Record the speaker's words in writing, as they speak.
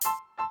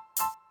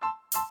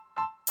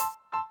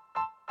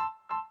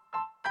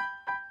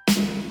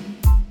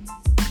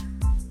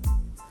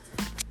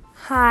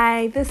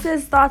Hi, this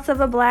is Thoughts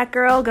of a Black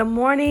Girl. Good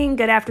morning,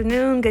 good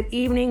afternoon, good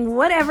evening,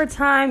 whatever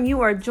time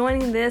you are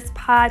joining this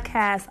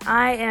podcast.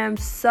 I am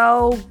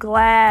so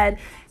glad.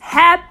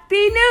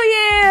 Happy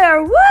New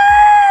Year!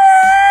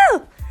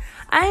 Woo!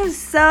 I am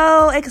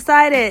so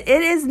excited.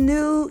 It is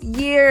New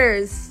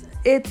Year's.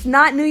 It's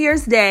not New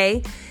Year's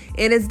Day.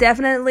 It is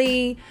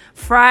definitely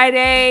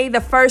Friday,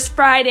 the first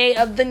Friday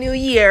of the new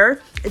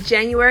year,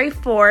 January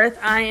 4th.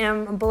 I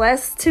am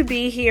blessed to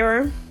be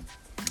here.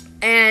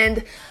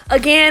 And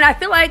again, I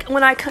feel like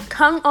when I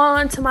come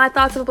on to my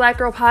Thoughts of a Black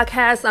Girl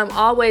podcast, I'm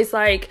always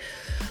like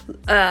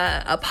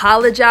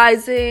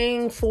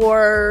apologizing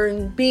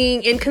for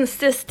being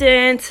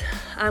inconsistent.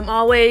 I'm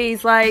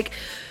always like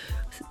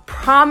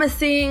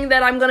promising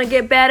that I'm going to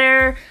get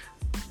better.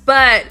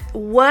 But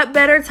what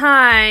better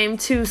time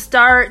to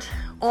start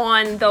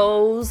on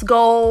those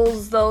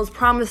goals, those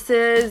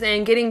promises,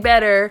 and getting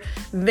better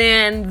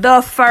than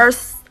the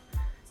first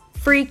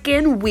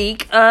freaking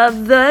week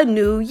of the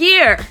new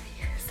year.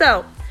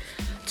 So,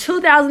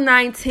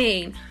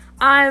 2019,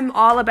 I'm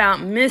all about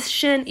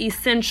mission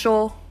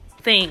essential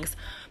things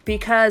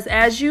because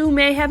as you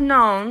may have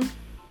known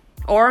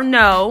or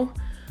know,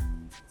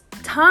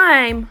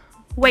 time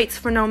waits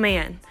for no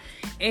man.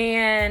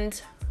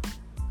 And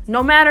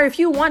no matter if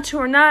you want to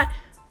or not,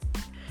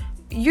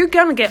 you're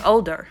going to get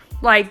older.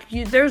 Like,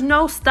 there's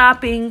no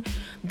stopping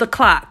the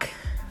clock,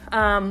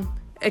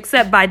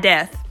 except by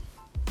death.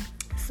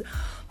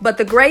 But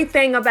the great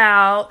thing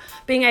about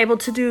being able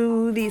to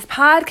do these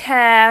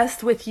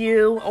podcasts with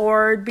you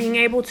or being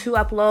able to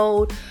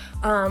upload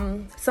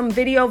some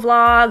video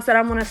vlogs that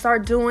I'm going to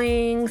start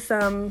doing,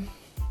 some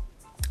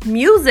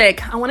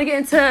music. I want to get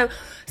into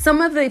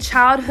some of the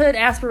childhood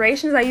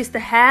aspirations I used to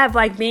have,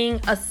 like being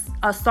a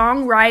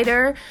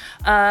songwriter,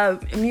 a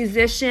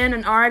musician,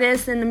 an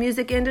artist in the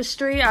music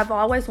industry. I've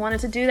always wanted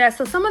to do that.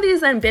 So some of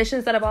these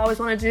ambitions that I've always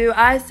wanted to do,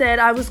 I said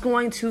I was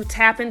going to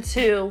tap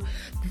into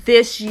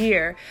this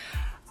year.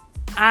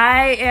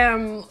 I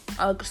am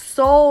a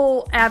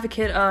sole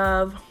advocate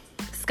of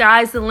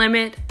sky's the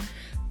limit.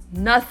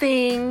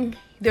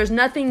 There's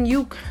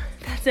nothing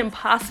that's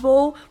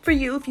impossible for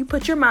you if you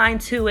put your mind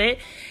to it.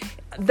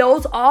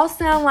 Those all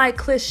sound like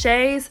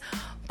cliches,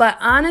 but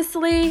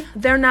honestly,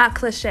 they're not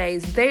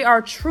cliches. They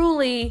are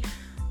truly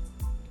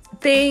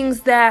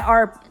things that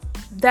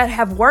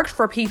have worked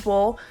for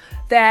people.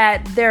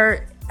 That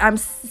they're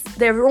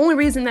the only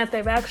reason that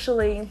they've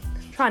actually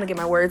trying to get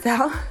my words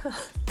out.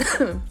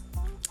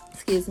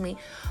 Excuse me.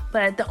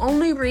 But the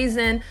only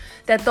reason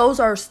that those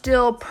are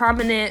still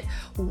prominent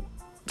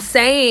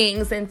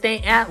sayings and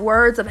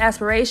words of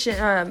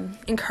aspiration,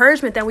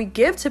 encouragement that we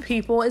give to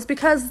people is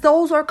because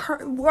those are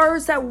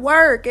words that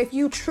work. If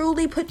you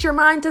truly put your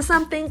mind to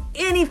something,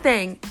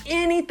 anything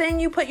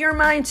you put your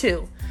mind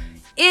to,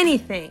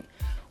 anything,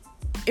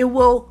 it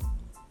will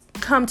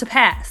come to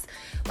pass.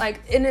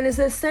 And it is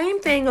the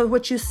same thing of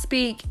what you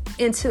speak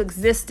into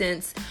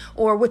existence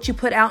or what you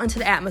put out into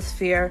the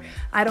atmosphere.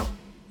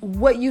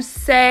 What you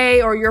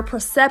say or your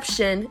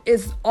perception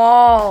is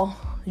all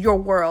your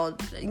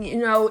world.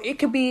 It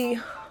could be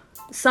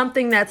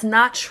something that's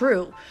not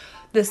true.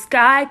 The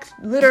sky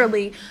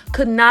literally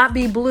could not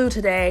be blue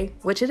today,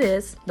 which it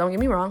is. Don't get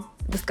me wrong.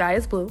 The sky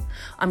is blue.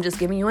 I'm just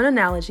giving you an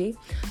analogy.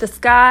 The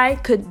sky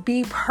could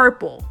be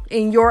purple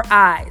in your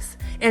eyes,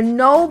 and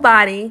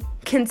nobody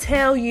can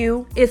tell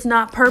you it's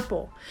not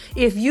purple.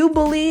 If you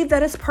believe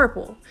that it's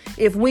purple,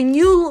 if when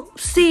you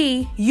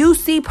see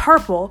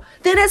purple,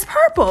 then it's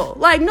purple.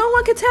 No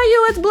one can tell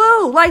you it's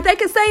blue. They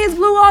can say it's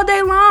blue all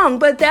day long,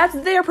 but that's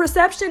their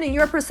perception, and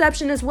your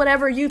perception is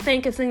whatever you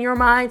think is in your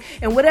mind,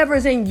 and whatever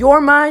is in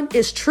your mind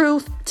is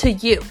truth to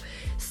you.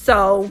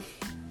 So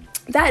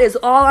that is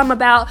all I'm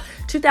about.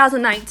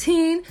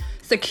 2019,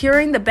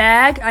 securing the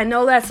bag. I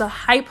know that's a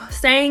hype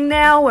saying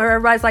now where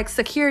everybody's like,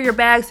 secure your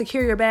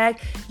bag.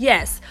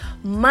 Yes,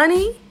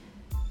 money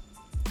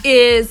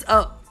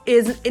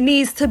it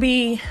needs to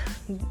be,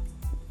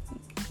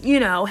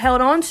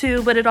 held on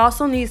to, but it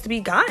also needs to be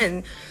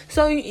gotten.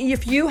 So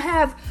if you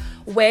have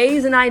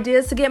ways and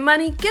ideas to get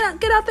money,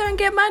 get out there and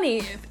get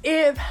money.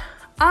 If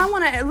I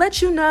want to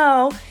let you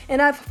know,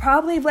 and I've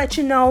probably let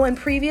you know in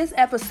previous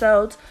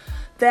episodes,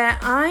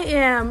 that I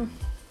am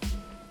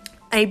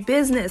a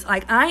business,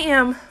 I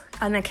am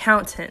an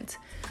accountant.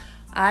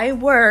 I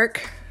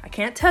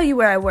can't tell you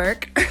where I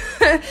work,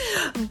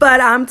 but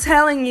I'm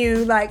telling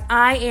you,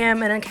 I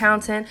am an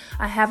accountant.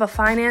 I have a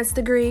finance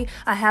degree.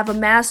 I have a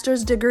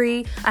master's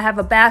degree. I have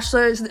a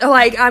bachelor's.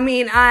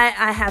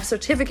 I have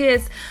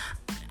certificates.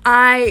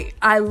 I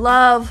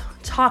love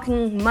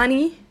talking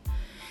money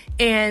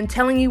and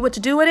telling you what to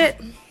do with it.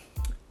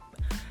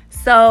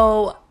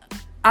 So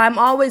I'm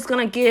always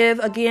going to give,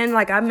 again,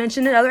 like I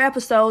mentioned in other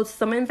episodes,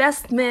 some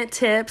investment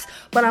tips,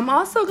 but I'm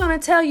also going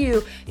to tell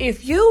you,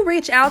 if you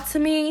reach out to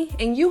me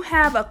and you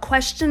have a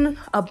question,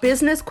 a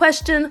business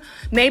question,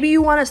 maybe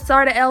you want to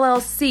start an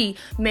LLC,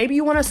 maybe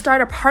you want to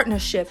start a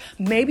partnership,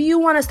 maybe you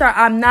want to start,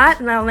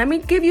 now let me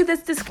give you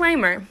this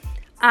disclaimer.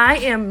 I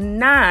am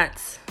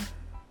not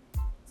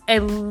a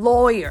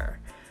lawyer.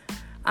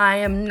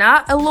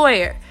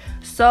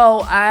 So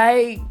So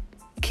I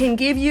can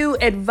give you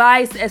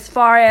advice as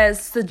far as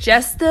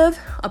suggestive,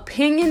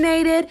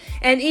 opinionated,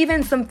 and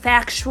even some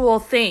factual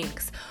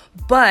things.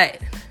 But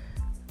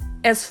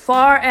as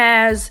far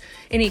as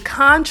any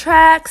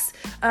contracts,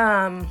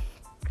 I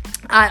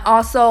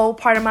also,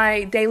 part of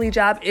my daily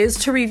job is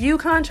to review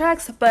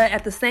contracts, but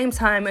at the same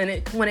time, when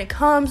it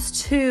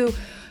comes to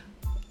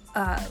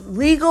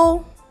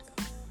legal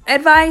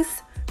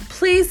advice,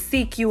 please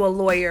seek you a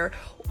lawyer.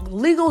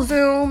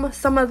 LegalZoom,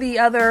 some of the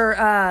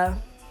other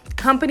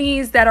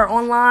companies that are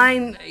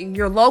online,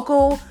 your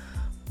local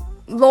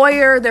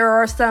lawyer, there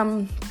are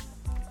some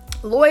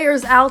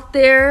lawyers out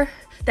there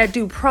that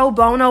do pro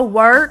bono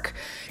work.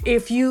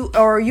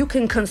 You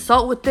can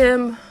consult with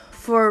them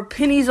for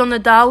pennies on the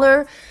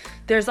dollar.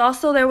 There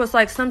was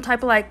like some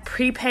type of like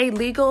prepaid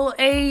legal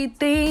aid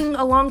thing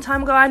a long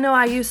time ago. I know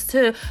I used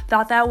to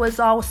thought that was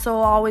also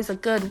always a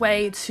good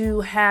way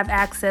to have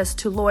access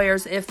to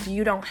lawyers if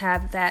you don't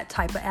have that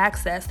type of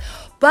access.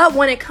 But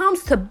when it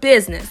comes to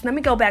business, let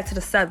me go back to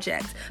the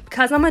subject.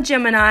 Because I'm a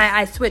Gemini,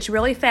 I switch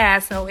really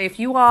fast. So if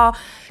you all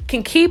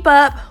can keep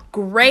up,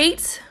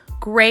 great.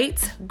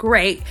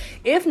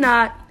 If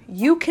not,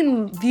 you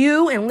can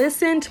view and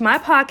listen to my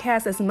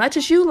podcast as much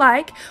as you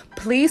like.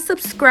 Please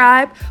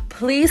subscribe.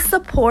 Please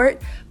support.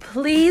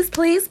 Please,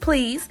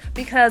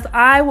 because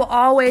I will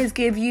always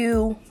give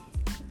you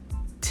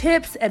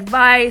tips,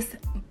 advice,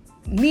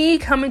 me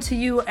coming to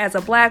you as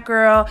a Black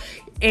girl.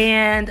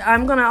 And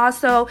I'm going to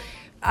also,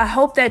 I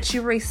hope that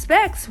you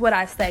respect what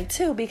I say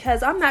too,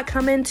 because I'm not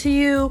coming to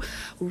you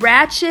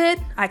ratchet.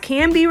 I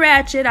can be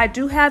ratchet. I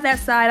do have that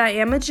side. I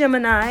am a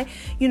Gemini.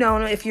 You know,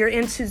 if you're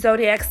into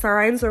zodiac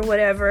signs or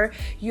whatever,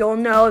 you'll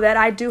know that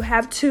I do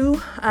have two,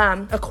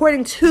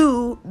 according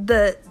to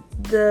the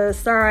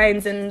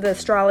signs and the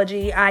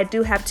astrology, I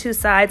do have two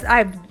sides.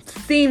 I've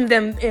seen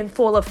them in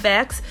full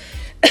effects.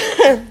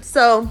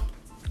 So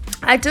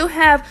I do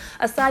have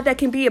a side that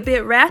can be a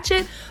bit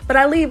ratchet, but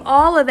I leave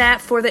all of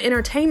that for the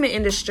entertainment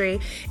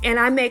industry. And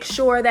I make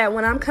sure that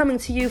when I'm coming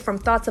to you from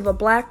Thoughts of a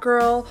Black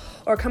Girl,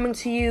 or coming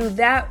to you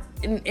that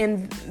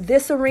in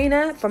this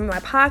arena from my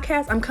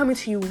podcast, I'm coming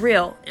to you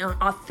real and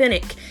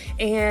authentic.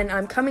 And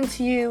I'm coming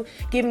to you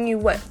giving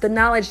you the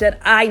knowledge that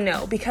I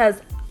know,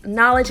 because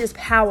knowledge is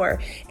power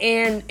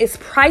and it's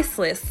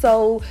priceless.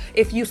 So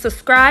if you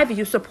subscribe,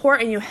 you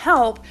support, and you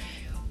help,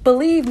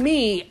 believe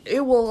me, it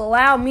will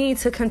allow me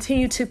to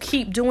continue to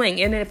keep doing.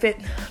 And if it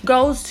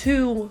goes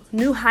to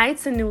new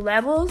heights and new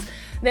levels,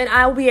 then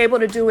I'll be able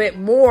to do it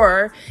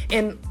more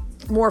and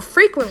more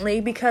frequently,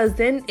 because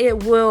then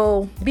it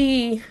will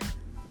be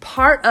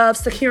part of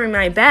securing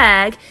my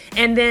bag.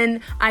 And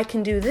then I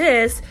can do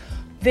this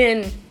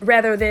then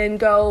rather than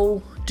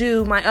go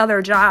do my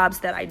other jobs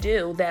that I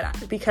do,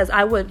 because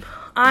I would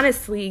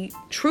honestly,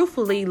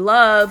 truthfully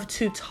love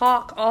to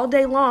talk all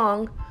day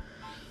long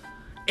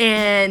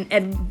and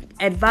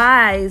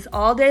advise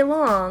all day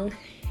long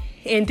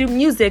and do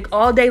music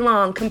all day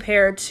long,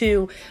 compared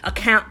to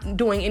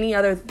doing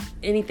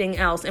anything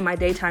else in my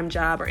daytime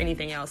job or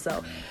anything else.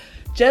 So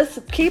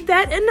just keep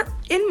that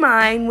in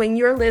mind when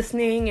you're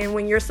listening and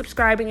when you're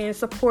subscribing and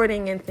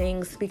supporting and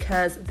things,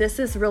 because this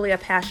is really a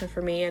passion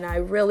for me, and I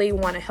really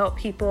want to help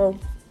people.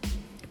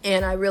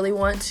 And I really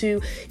want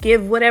to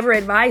give whatever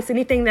advice,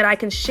 anything that I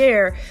can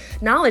share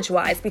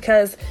knowledge-wise,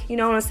 because, you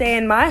know what I'm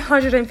saying, my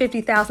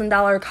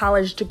 $150,000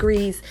 college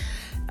degrees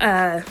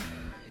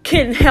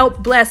can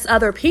help bless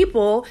other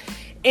people,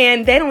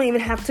 and they don't even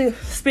have to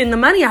spend the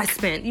money I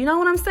spent. You know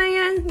what I'm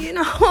saying? You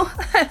know,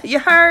 you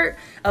heard?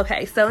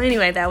 Okay, so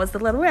anyway, that was the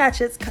little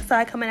ratchet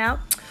side coming out.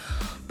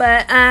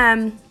 But,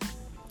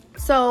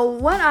 so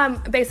what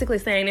I'm basically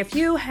saying, if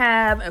you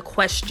have a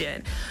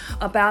question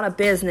about a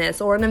business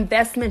or an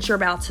investment you're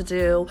about to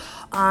do,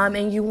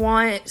 and you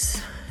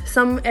want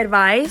some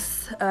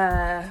advice,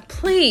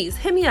 please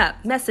hit me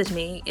up, message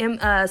me,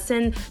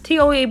 send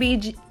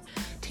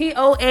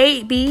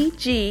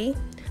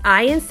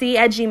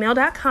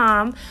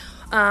toabginc@gmail.com.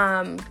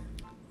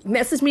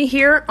 Message me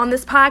here on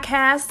this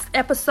podcast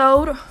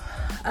episode.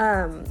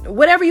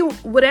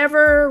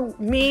 Whatever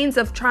means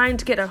of trying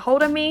to get a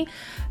hold of me,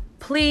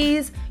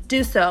 please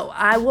do so.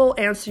 I will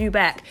answer you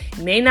back. It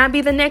may not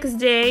be the next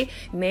day,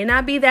 may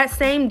not be that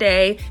same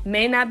day,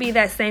 may not be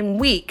that same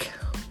week,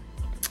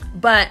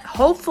 but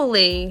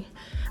hopefully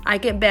I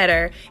get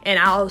better, and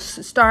I'll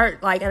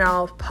and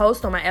I'll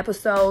post on my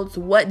episodes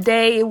what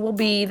day it will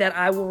be that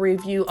I will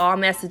review all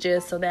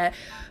messages, so that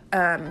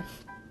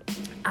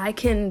I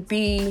can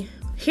be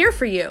here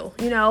for you,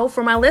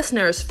 for my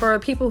listeners, for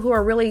people who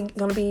are really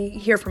going to be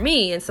here for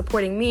me and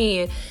supporting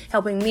me and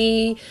helping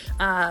me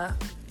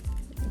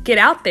get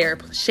out there,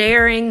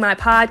 sharing my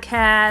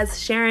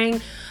podcast,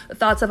 sharing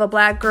Thoughts of a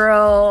Black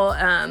Girl,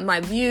 my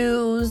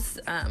views,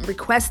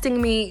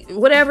 requesting me,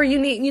 whatever you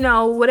need,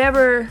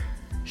 whatever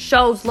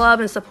shows love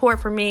and support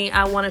for me,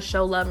 I want to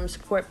show love and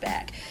support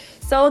back.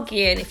 So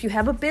again, if you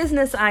have a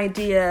business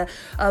idea,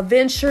 a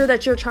venture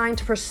that you're trying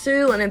to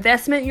pursue, an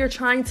investment you're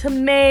trying to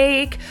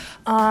make,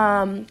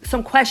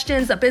 some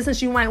questions, a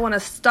business you might want to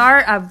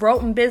start. I've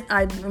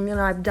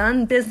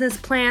done business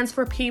plans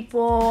for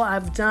people.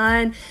 I've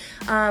done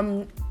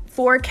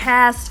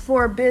forecasts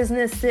for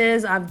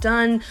businesses. I've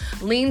done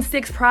Lean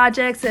Six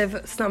projects.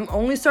 If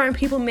only certain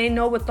people may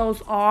know what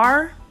those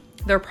are.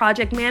 They're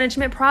project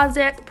management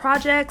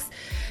projects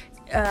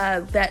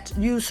that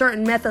use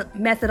certain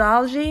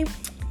methodology.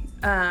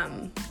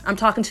 I'm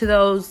talking to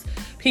those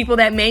people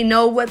that may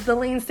know what the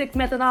Lean Six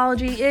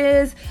methodology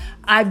is.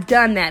 I've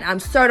done that. I'm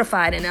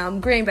certified and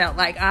I'm green belt.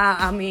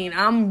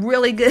 I'm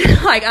really good.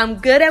 I'm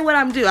good at what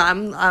I'm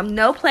doing. I'm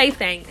no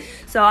plaything.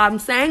 So I'm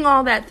saying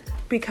all that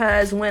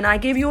because when I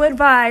give you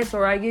advice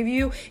or I give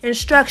you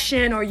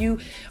instruction or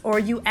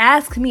you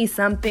ask me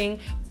something,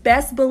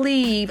 best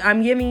believe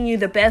I'm giving you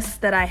the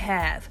best that I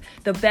have,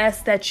 the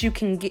best that you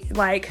can get,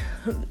 like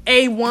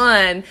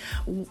A1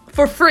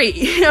 for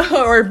free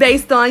or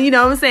based on,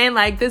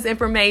 this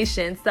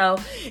information. So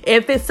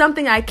if it's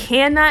something I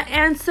cannot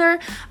answer,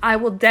 I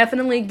will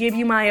definitely give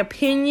you my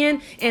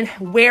opinion and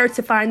where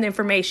to find the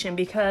information,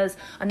 because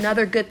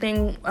another good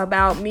thing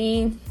about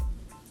me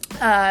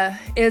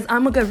is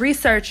I'm a good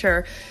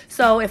researcher.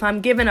 So if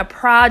I'm given a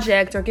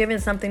project or given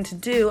something to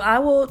do, I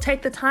will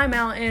take the time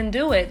out and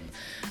do it.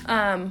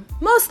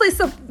 Mostly,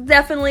 so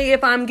definitely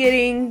if I'm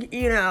getting,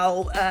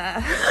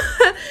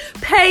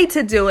 paid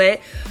to do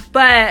it.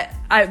 But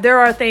there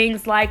are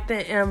things like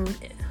the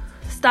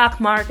stock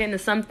market and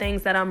some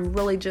things that I'm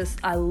really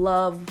I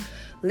love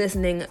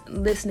listening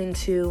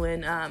to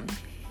and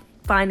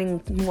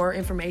finding more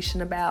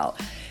information about.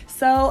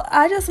 So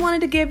I just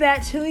wanted to give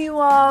that to you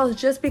all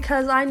just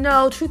because I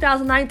know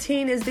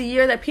 2019 is the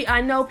year that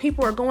I know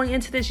people are going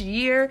into this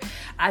year.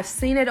 I've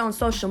seen it on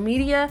social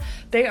media.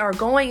 They are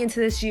going into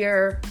this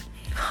year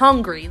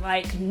hungry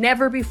like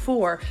never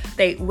before.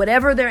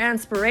 Whatever their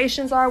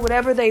aspirations are,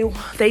 whatever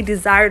they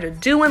desire to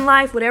do in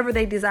life, whatever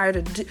they desire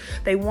to do,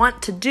 they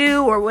want to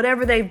do, or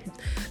whatever they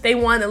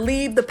want to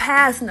leave the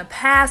past in the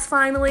past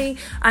finally.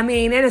 I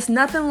mean, it is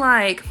nothing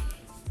like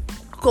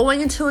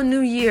going into a new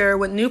year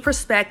with new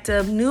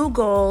perspective, new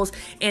goals,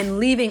 and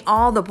leaving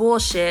all the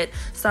bullshit.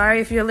 Sorry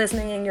if you're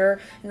listening and you're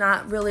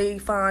not really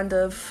fond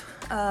of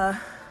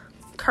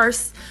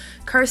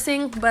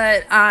cursing,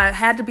 but I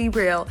had to be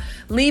real.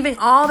 Leaving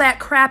all that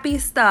crappy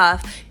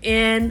stuff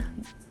in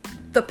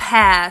the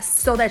past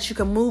so that you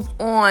can move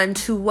on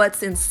to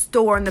what's in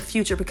store in the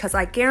future, because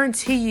I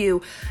guarantee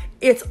you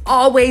it's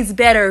always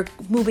better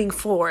moving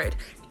forward.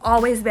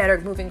 Always better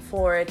moving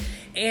forward.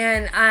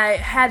 And I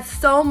had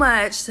so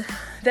much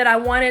that I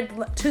wanted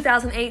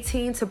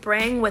 2018 to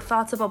bring with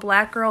Thoughts of a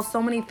Black Girl. So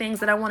many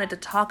things that I wanted to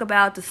talk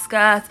about,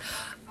 discuss.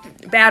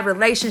 Bad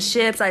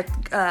relationships. I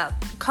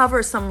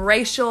covered some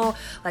racial,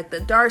 like the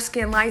dark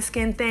skin, light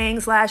skin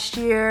things last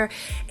year.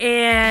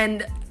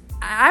 And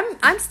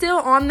I'm still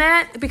on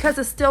that because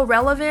it's still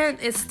relevant.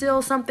 It's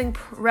still something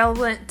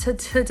relevant to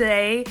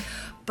today.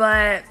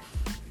 But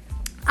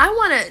I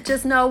want to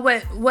just know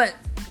what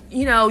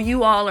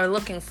you all are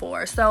looking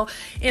for. So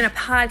in a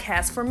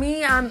podcast, for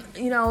me, I'm,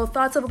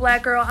 Thoughts of a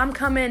Black Girl, I'm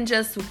coming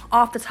just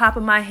off the top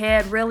of my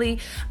head, really.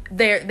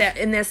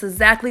 And that's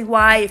exactly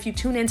why if you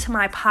tune into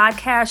my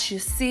podcast, you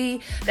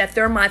see that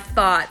they're my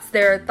thoughts.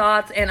 They're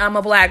thoughts, and I'm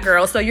a Black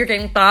girl. So you're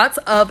getting thoughts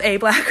of a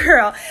Black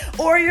girl.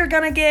 Or you're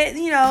going to get,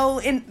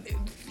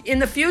 in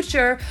the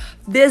future,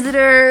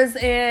 visitors,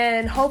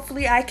 and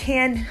hopefully I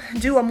can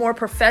do a more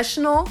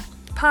professional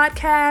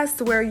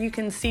podcast where you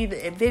can see the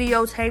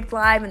videotaped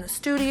live in the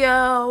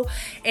studio,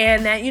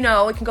 and that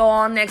it can go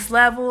on next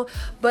level.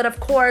 But of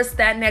course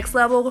that next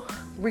level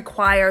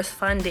requires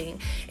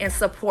funding and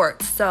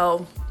support.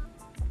 So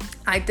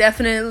I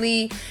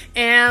definitely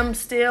am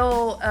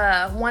still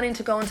wanting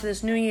to go into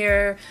this new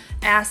year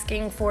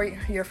asking for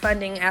your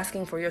funding,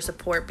 asking for your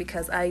support,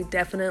 because I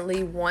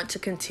definitely want to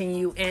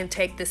continue and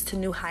take this to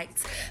new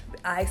heights.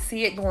 I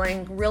see it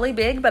going really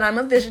big, but I'm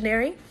a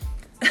visionary.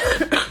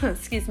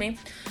 Excuse me.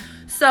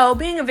 So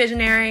being a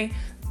visionary,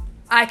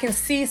 I can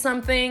see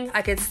something,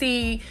 I could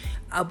see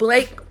a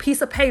blank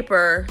piece of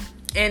paper,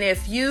 and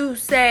if you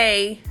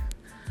say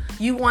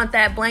you want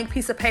that blank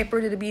piece of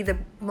paper to be the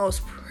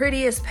most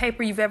prettiest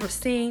paper you've ever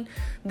seen,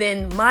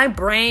 then my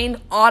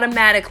brain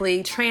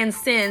automatically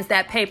transcends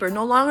that paper.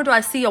 No longer do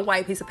I see a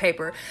white piece of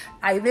paper.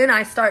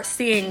 I start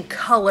seeing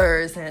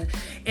colors and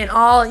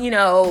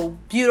all,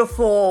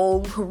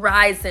 beautiful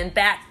horizon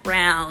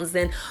backgrounds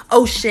and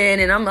ocean.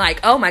 And I'm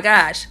like, oh my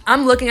gosh,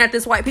 I'm looking at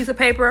this white piece of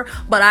paper,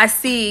 but I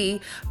see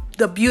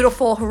the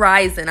beautiful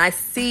horizon. I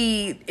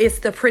see it's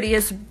the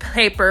prettiest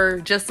paper,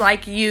 just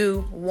like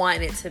you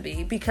want it to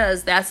be,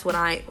 because that's what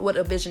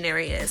a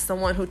visionary is.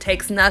 Someone who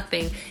takes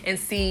nothing and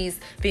sees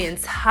the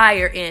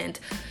entire end.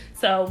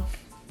 So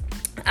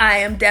I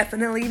am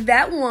definitely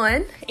that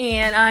one,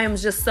 and I am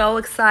just so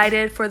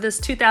excited for this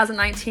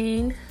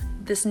 2019,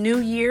 this new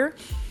year.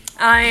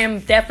 I am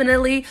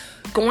definitely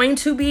going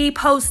to be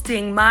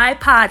posting my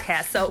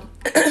podcast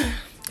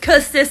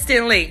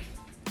consistently.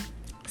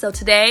 So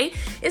today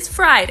is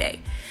Friday,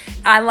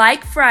 I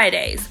like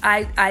Fridays.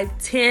 I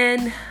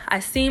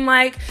seem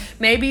like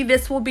maybe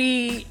this will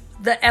be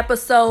the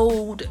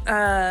episode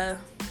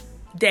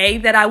day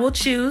that I will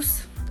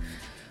choose.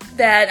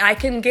 That I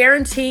can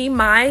guarantee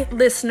my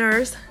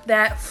listeners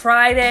that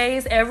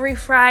Fridays, every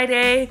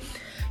Friday,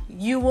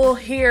 you will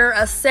hear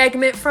a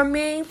segment from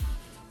me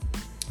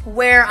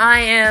where I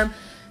am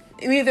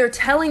either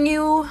telling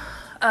you,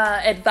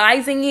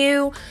 advising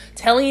you,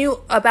 telling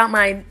you about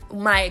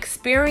my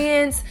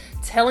experience,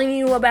 telling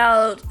you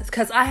about,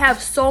 because I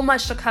have so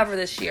much to cover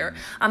this year.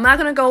 I'm not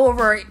going to go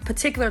over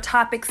particular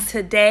topics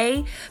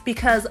today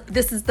because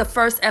this is the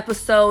first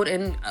episode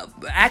in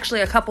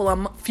actually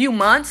few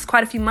months,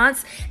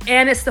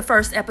 and it's the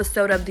first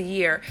episode of the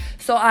year.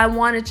 So I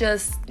want to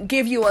just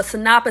give you a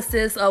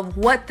synopsis of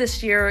what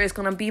this year is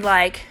going to be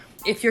like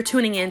if you're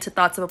tuning in to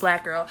Thoughts of a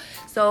Black Girl.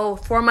 So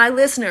for my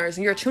listeners,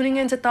 you're tuning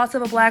in to Thoughts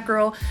of a Black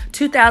Girl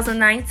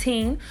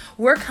 2019.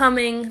 We're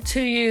coming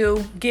to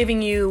you,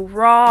 giving you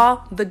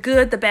raw, the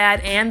good, the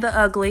bad, and the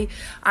ugly.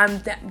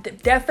 I'm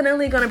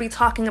definitely going to be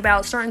talking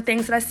about certain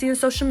things that I see on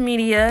social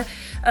media,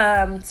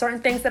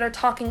 certain things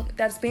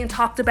that's being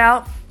talked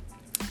about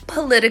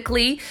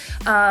politically.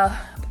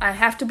 I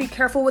have to be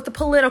careful with the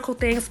political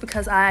things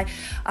because I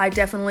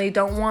definitely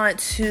don't want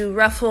to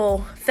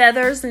ruffle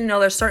feathers. You know,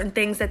 there's certain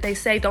things that they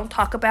say don't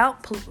talk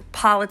about,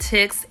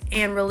 politics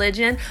and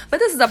religion. But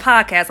this is a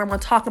podcast. I'm going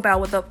to talk about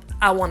what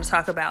I want to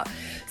talk about.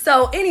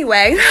 So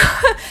anyway,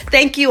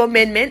 thank you,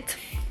 Amendment,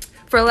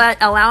 for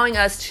allowing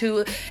us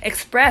to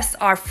express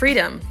our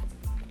freedom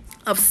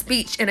of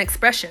speech and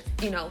expression,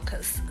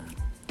 because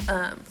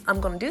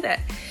I'm going to do that.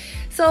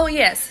 So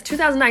yes,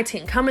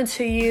 2019 coming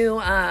to you.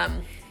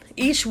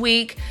 Each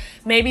week,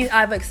 maybe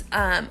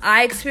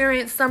I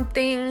experienced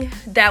something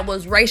that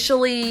was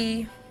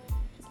racially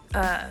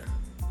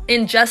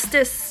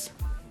injustice,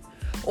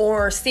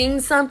 or seeing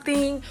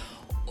something,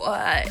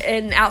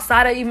 and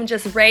outside of even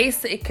just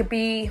race, it could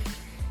be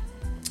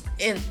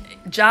in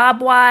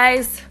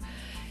job-wise,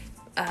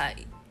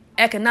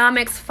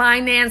 economics,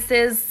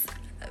 finances,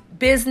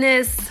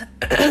 business,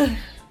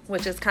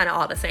 which is kind of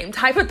all the same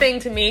type of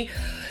thing to me.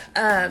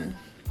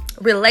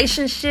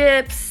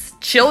 Relationships,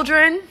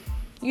 children.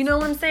 You know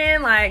what I'm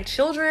saying? Like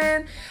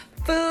children,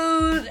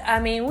 food. I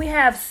mean, we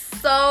have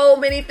so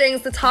many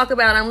things to talk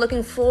about. I'm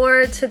looking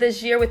forward to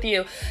this year with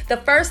you. The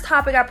first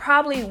topic I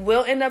probably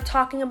will end up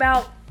talking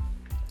about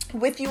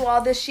with you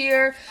all this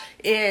year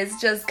is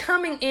just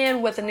coming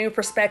in with a new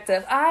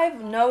perspective.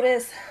 I've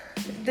noticed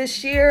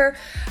this year,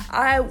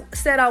 I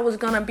said I was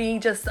going to be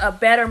just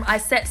I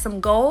set some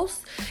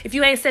goals. If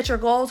you ain't set your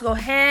goals, go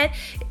ahead.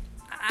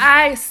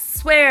 I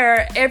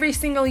swear every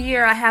single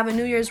year I have a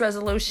New Year's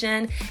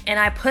resolution and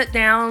I put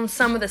down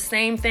some of the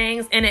same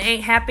things and it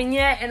ain't happened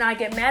yet and I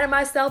get mad at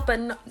myself.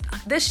 But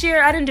this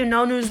year I didn't do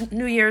no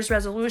New Year's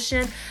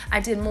resolution.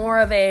 I did more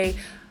of a,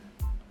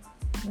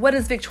 what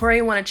does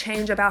Victoria want to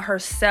change about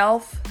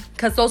herself?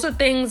 Because those are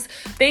things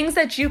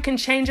that you can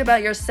change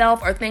about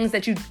yourself, are things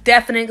that you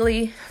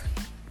definitely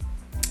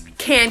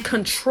can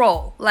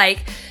control.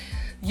 Like,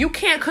 you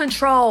can't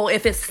control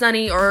if it's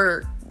sunny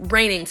or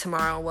raining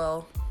tomorrow.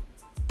 Well,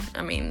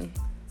 I mean,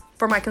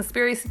 for my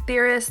conspiracy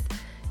theorists,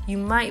 you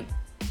might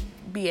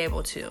be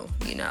able to,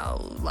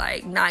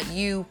 like not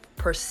you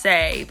per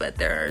se, but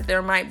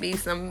there might be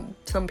some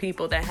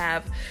people that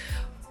have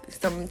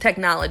some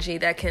technology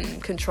that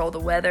can control the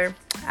weather.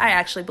 I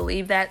actually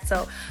believe that,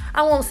 so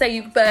I won't say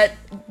you, but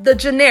the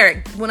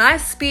generic, when I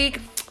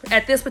speak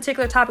at this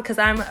particular topic, because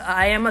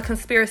I am a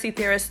conspiracy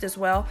theorist as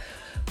well,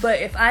 but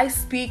if I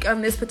speak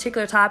on this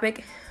particular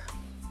topic,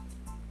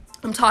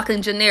 I'm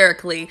talking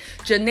generically.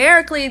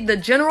 Generically, the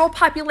general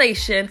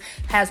population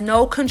has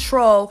no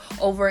control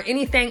over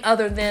anything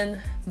other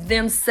than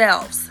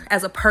themselves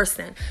as a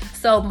person.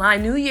 So my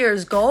New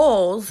Year's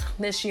goals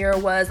this year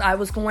was I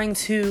was going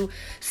to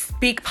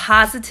speak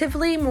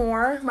positively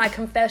more. My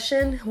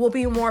confession will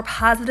be a more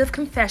positive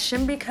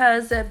confession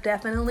because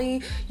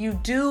definitely you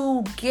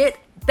do get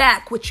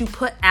back what you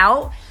put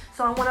out.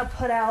 So I want to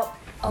put out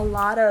a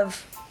lot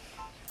of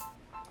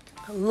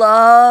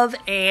love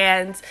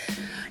and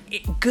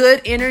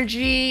good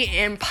energy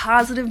and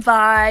positive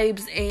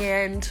vibes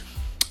and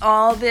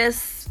all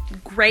this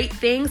great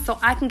things, so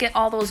I can get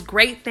all those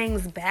great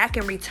things back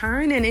in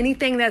return. And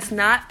anything that's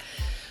not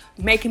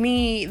makes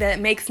me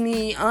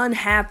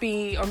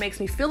unhappy or makes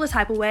me feel a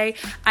type of way,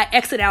 I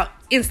exit out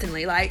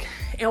instantly,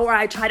 or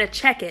I try to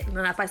check it. And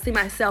if I see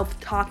myself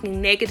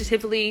talking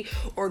negatively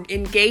or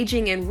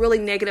engaging in really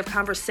negative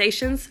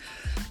conversations,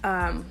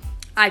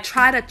 I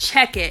try to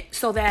check it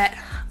so that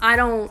I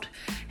don't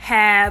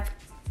have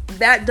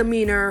that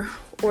demeanor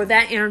or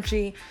that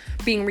energy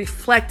being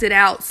reflected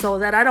out, so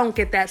that I don't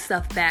get that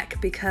stuff back,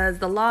 because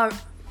the law,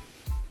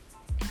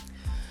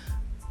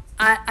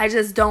 I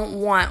just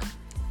don't want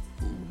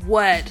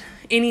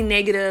any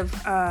negative,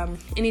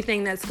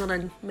 anything that's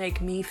going to make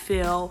me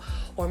feel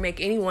or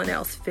make anyone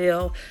else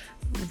feel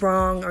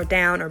wrong or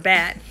down or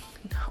bad.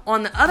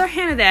 On the other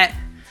hand of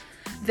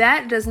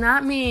that does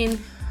not mean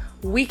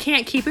we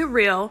can't keep it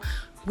real.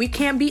 We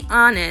can't be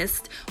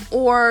honest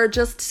or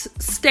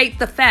just state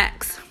the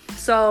facts.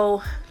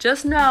 So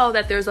just know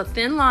that there's a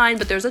thin line,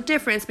 but there's a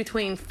difference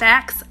between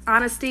facts,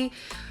 honesty,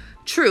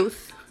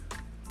 truth.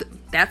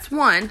 That's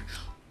one.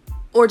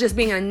 Or just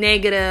being a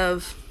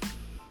negative,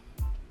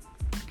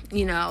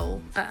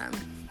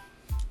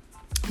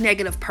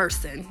 negative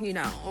person,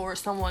 or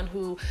someone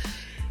who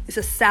is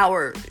a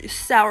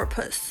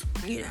sourpuss,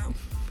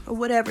 or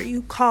whatever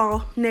you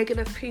call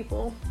negative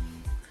people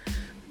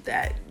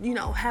that,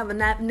 have a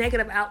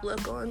negative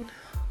outlook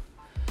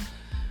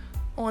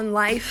on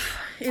life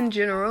in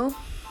general.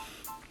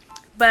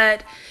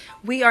 But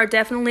we are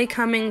definitely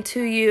coming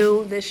to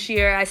you this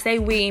year. I say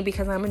we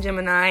because I'm a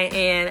Gemini,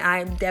 and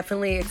I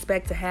definitely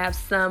expect to have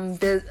some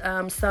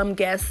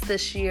guests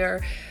this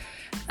year.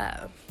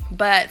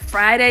 But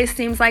Friday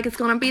seems like it's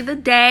going to be the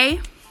day.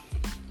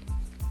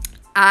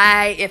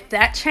 If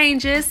that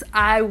changes,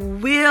 I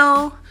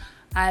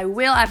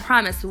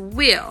promise,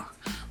 will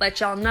let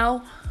y'all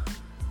know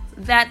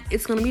that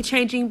it's going to be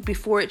changing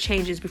before it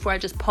changes, before I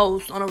just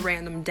post on a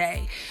random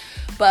day.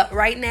 But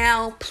right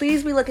now,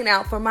 please be looking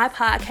out for my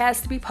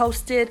podcast to be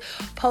posted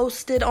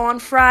on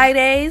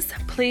Fridays.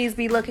 Please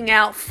be looking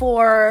out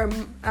for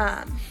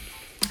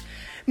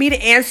me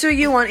to answer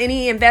you on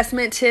any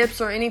investment tips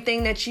or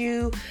anything that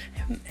you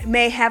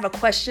may have a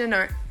question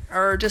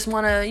or just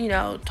want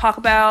to, talk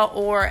about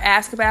or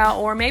ask about,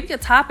 or maybe a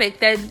topic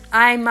that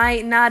I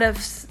might not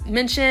have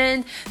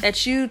mentioned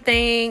that you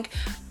think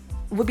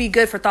would be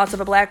good for Thoughts of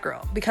a Black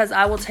Girl, because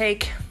I will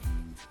take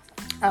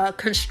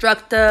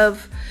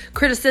constructive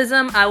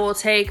criticism. I will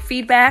take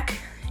feedback,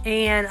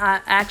 and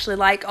I actually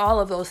like all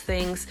of those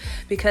things,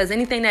 because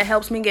anything that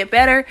helps me get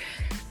better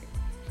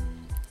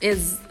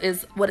is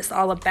what it's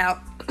all about.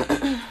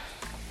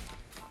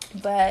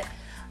 But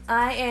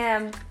I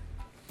am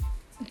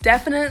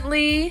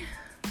definitely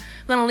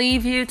going to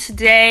leave you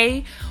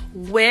today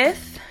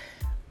with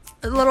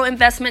a little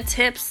investment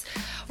tips.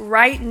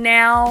 Right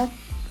now,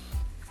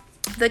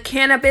 the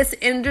cannabis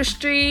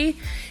industry,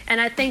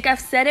 and I think I've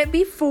said it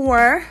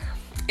before,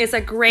 is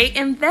a great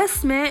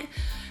investment.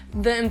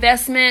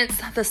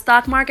 The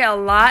stock market, a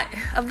lot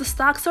of the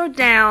stocks are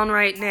down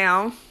right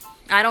now.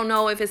 I don't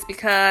know if it's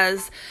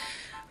because,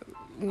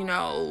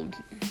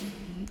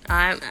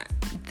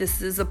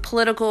 this is a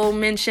political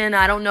mention.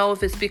 I don't know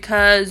if it's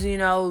because,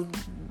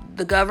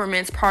 the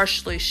government's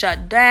partially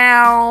shut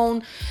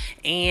down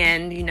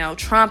and,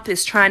 Trump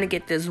is trying to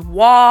get this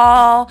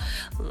wall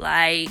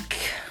like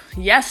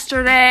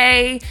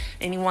yesterday,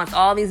 and he wants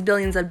all these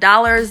billions of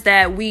dollars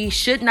that we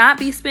should not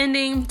be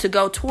spending to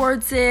go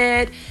towards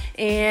it.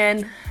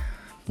 And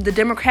the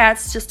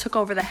Democrats just took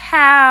over the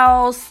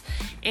House,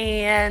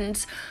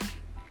 and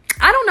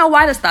I don't know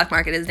why the stock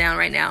market is down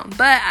right now,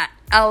 but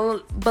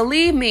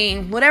believe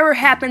me, whatever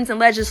happens in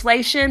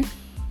legislation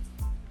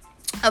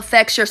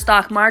affects your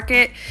stock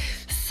market.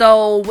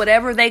 So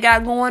whatever they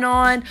got going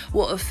on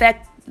will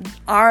affect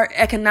our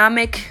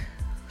economic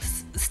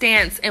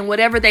stance, and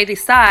whatever they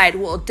decide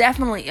will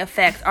definitely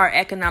affect our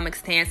economic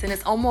stance. And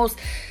it's almost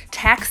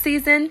tax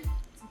season.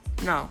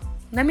 No,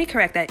 let me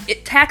correct that.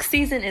 Tax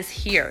season is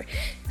here.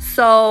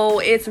 So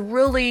it's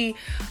really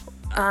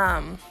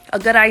a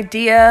good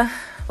idea.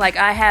 Like,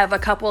 I have a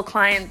couple of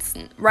clients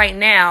right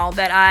now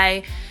that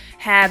I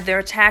have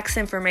their tax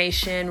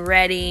information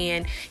ready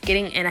and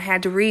I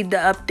had to read the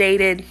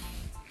updated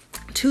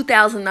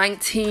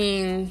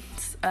 2018,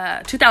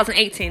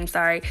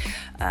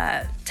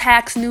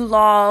 tax new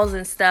laws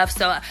and stuff.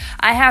 So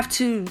I have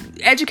to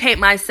educate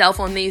myself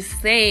on these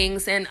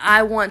things, and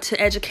I want to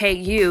educate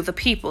you, the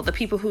people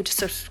who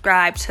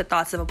subscribe to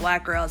Thoughts of a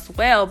Black Girl as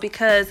well,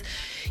 because,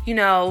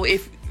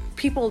 if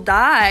people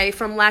die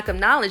from lack of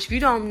knowledge, if you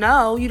don't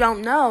know, you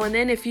don't know. And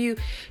then if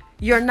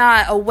you're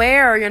not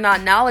aware or you're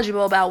not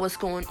knowledgeable about what's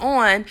going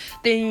on,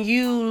 then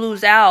you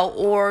lose out,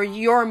 or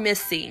you're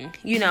missing,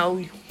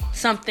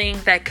 something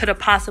that could have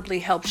possibly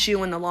helped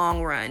you in the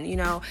long run,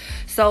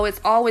 So it's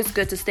always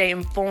good to stay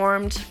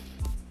informed,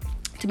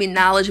 to be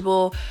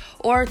knowledgeable,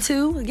 or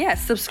to,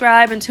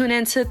 subscribe and tune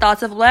into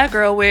Thoughts of a Black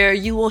Girl, where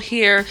you will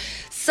hear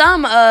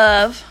some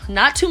of,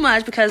 not too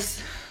much,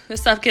 because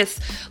this stuff gets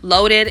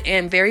loaded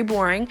and very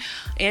boring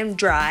and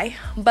dry,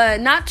 but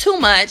not too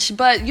much.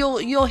 But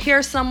you'll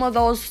hear some of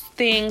those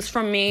things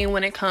from me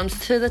when it comes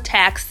to the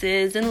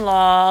taxes and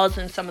laws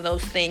and some of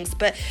those things.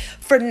 But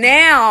for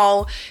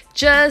now,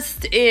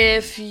 just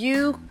if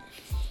you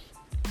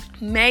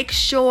make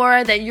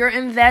sure that your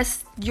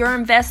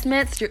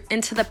investments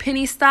into the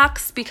penny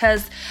stocks,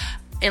 because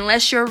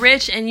unless you're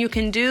rich and you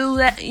can do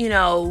that,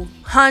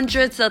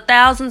 hundreds of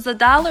thousands of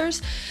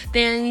dollars,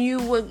 then you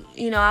would,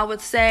 I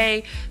would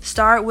say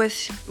start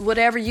with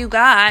whatever you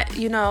got,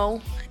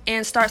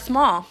 and start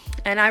small.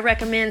 And I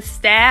recommend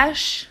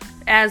Stash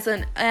as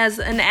an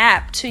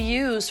app to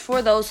use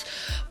for those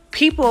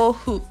people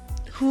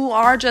who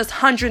are just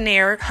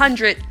hundrednaires,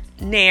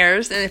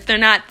 and if they're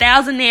not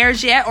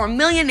thousandaires yet or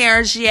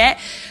millionaires yet,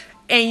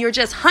 and you're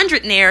just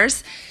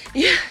hundrednaires,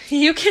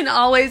 you can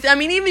always,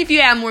 even if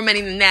you have more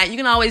money than that, you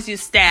can always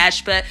use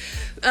Stash. But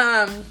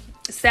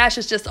Stash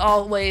is just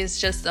always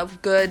just a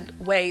good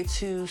way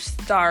to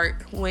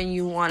start when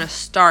you want to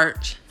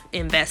start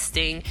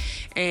investing.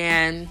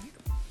 And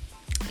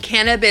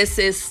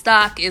cannabis's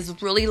stock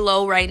is really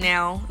low right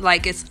now.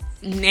 Like, it's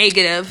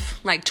negative,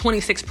 like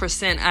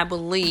 26%, I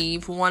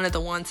believe, one of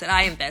the ones that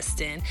I invest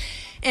in.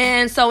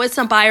 And so it's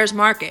a buyer's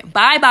market.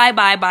 Buy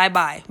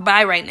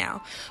right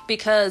now,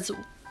 because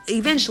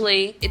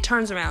eventually it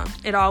turns around.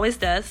 It always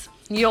does.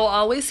 You'll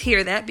always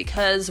hear that,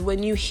 because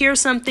when you hear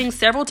something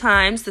several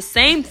times, the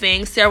same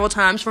thing several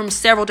times from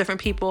several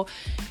different people,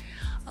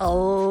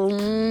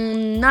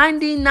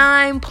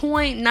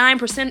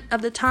 99.9%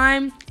 of the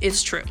time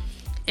it's true.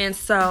 And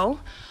so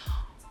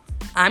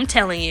I'm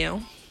telling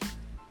you,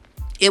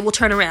 it will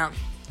turn around.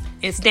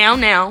 It's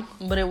down now,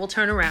 but it will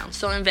turn around.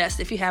 So invest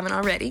if you haven't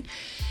already.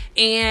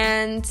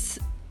 And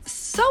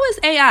so is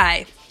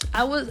AI.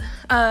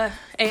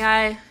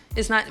 AI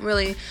is not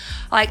really,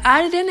 like,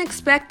 I didn't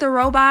expect the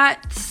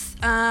robots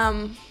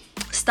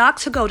stock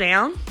to go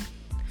down.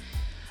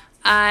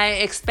 I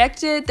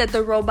expected that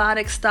the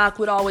robotic stock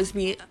would always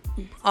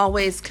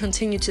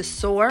continue to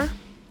soar.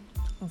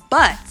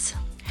 But,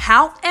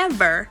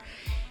 however,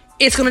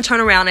 it's going to turn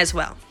around as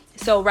well.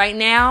 So right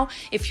now,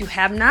 if you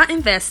have not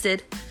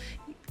invested,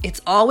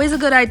 it's always a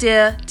good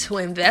idea to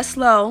invest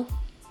low,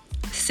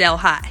 sell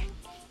high.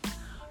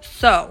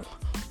 So,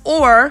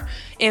 or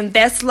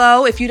invest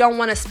low if you don't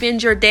want to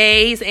spend your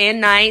days and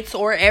nights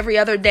or every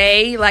other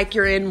day like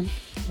you're in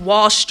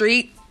Wall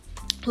Street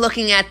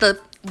looking at the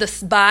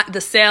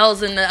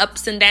sales and the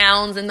ups and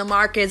downs and the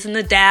markets and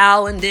the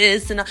Dow and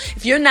this. And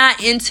if you're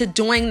not into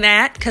doing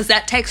that, because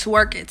that takes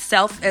work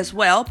itself as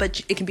well,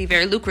 but it can be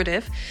very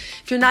lucrative.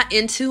 If you're not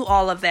into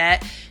all of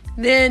that,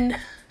 then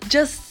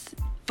just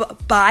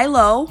buy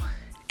low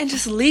and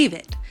just leave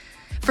it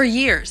for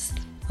years.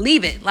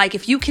 Leave it. Like,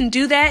 if you can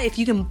do that, if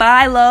you can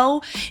buy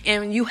low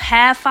and you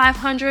have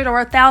 $500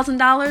 or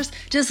 $1,000,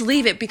 just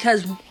leave it,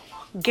 because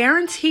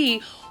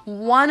guarantee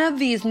one of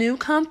these new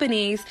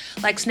companies,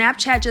 like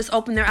Snapchat just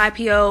opened their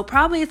IPO.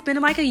 Probably it's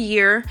been like a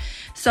year.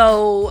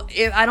 So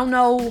I don't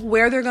know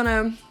where they're going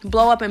to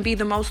blow up and be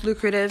the most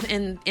lucrative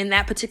in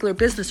that particular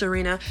business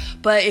arena.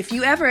 But if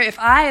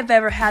I have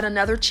ever had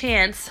another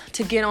chance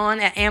to get on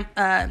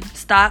at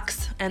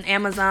stocks and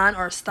Amazon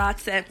or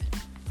stocks at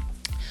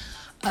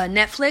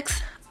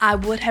Netflix, I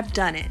would have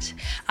done it.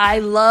 I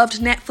loved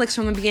Netflix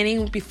from the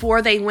beginning,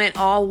 before they went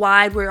all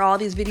wide, where all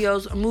these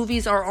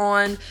movies are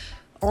on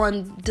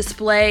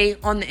display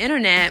on the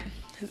internet,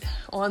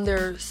 on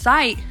their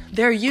site.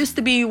 There used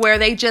to be where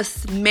they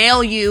just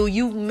mail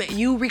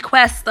you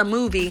request a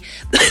movie,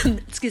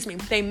 excuse me,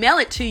 they mail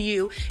it to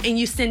you and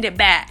you send it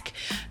back.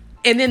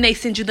 And then they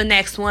send you the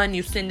next one,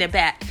 you send it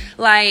back.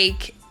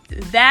 Like,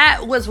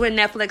 that was when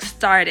Netflix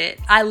started.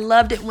 I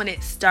loved it when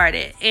it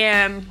started.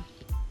 And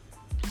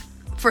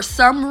for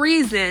some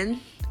reason,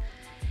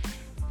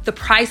 the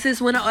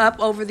prices went up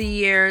over the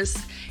years,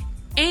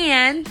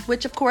 and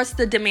which of course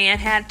the demand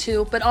had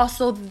to, but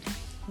also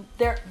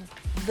the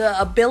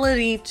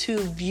ability to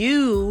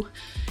view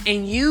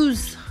and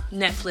use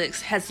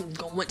Netflix has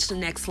went to the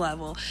next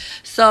level.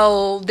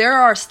 So there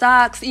are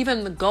stocks,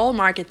 even the gold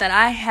market, that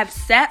I have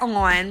sat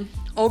on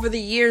over the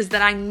years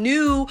that I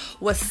knew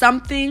was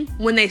something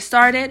when they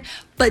started,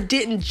 but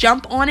didn't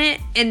jump on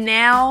it. And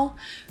now,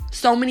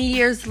 so many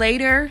years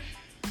later,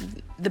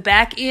 the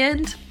back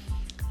end,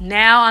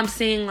 now I'm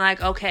seeing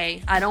like,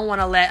 okay, I don't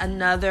want to let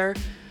another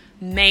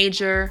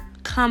major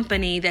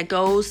company that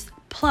goes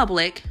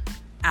public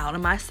out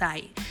of my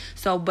sight.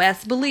 So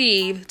best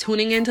believe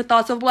tuning into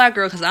Thoughts of a Black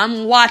Girl, because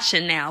I'm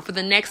watching now for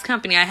the next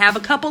company. I have a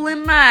couple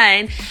in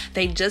mind.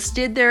 They just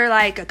did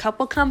a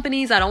couple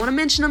companies. I don't want to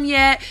mention them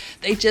yet.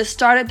 They just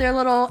started their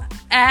little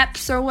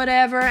apps or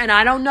whatever. And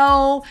I don't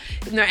know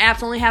if their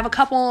apps only have a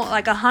couple,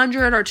 like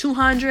 100 or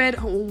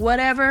 200,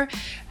 whatever.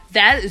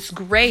 That is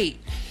great,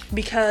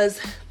 because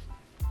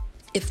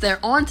if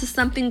they're on to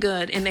something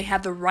good and they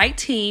have the right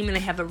team and they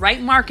have the right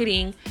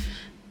marketing,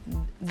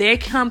 their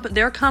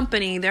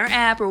company, their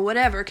app or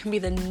whatever can be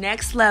the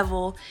next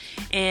level,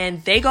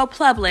 and they go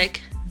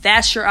public.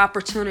 That's your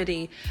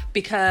opportunity,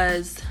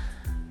 because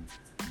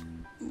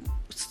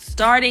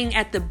starting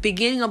at the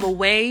beginning of a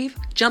wave,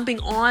 jumping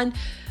on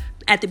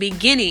at the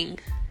beginning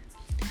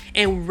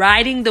and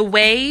riding the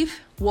wave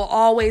will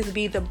always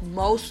be the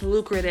most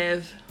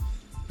lucrative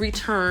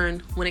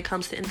return when it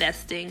comes to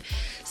investing.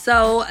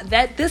 So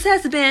this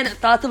has been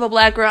Thoughts of a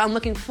Black Girl. I'm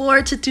looking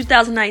forward to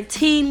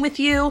 2019 with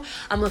you.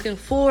 I'm looking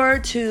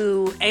forward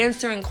to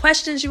answering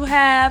questions you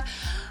have.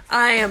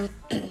 I am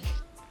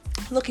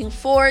looking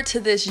forward to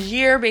this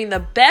year being the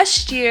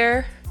best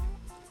year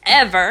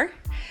ever.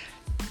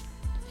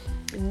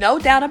 No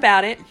doubt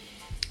about it.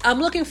 I'm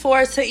looking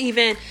forward to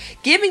even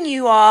giving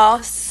you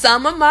all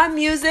some of my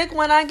music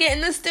when I get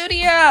in the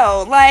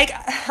studio. Like,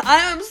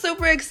 I am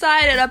super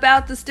excited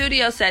about the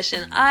studio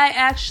session. I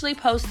actually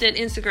posted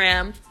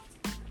Instagram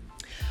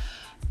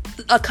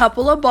a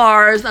couple of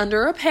bars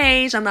under a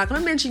page. I'm not going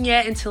to mention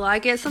yet until I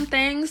get some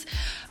things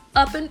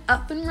up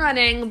and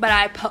running, but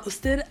I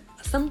posted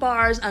some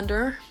bars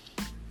under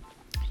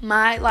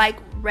my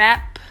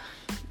rap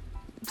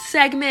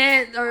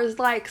segment, or it's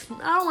like,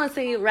 I don't want to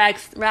say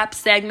rap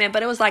segment,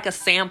 but it was like a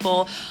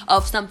sample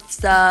of some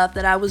stuff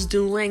that I was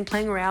doing,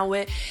 playing around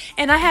with,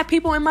 and I had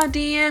people in my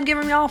DM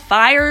giving me all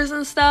fires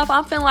and stuff.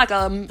 I'm feeling like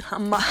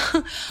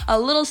a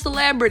little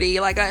celebrity,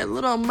 like a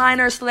little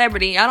minor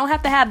celebrity. I don't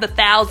have to have the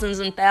thousands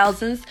and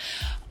thousands,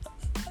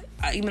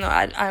 even though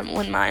I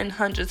wouldn't mind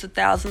hundreds of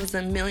thousands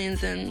and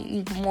millions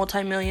and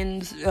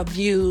multi-millions of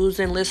views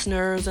and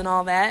listeners and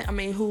all that. I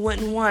mean, who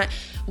wouldn't want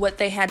what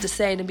they had to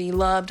say to be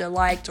loved or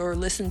liked or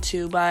listened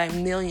to by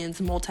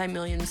millions,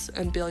 multi-millions,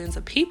 and billions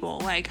of people?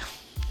 Like,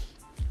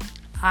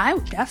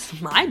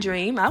 that's my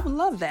dream. I would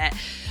love that.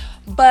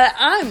 But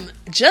I'm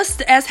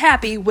just as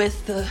happy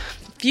with the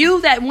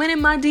few that went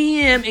in my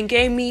DM and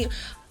gave me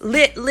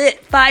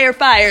lit, fire.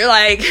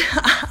 Like,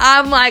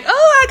 I'm like, oh,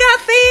 I got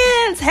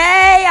fans.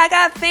 Hey, I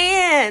got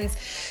fans.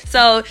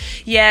 So,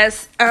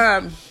 yes,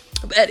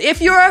 but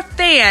if you're a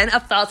fan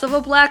of Thoughts of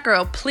a Black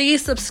Girl,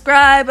 please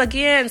subscribe,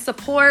 again,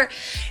 support,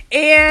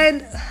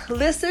 and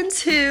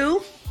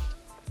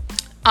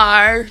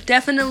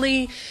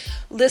definitely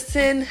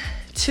listen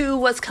to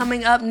what's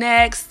coming up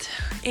next.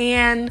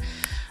 And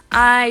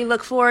I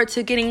look forward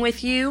to getting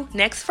with you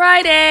next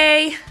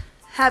Friday.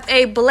 Have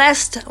a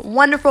blessed,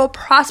 wonderful,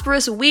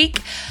 prosperous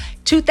week.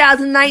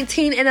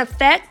 2019 in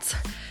effect.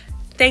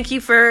 Thank you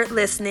for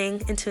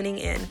listening and tuning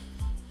in.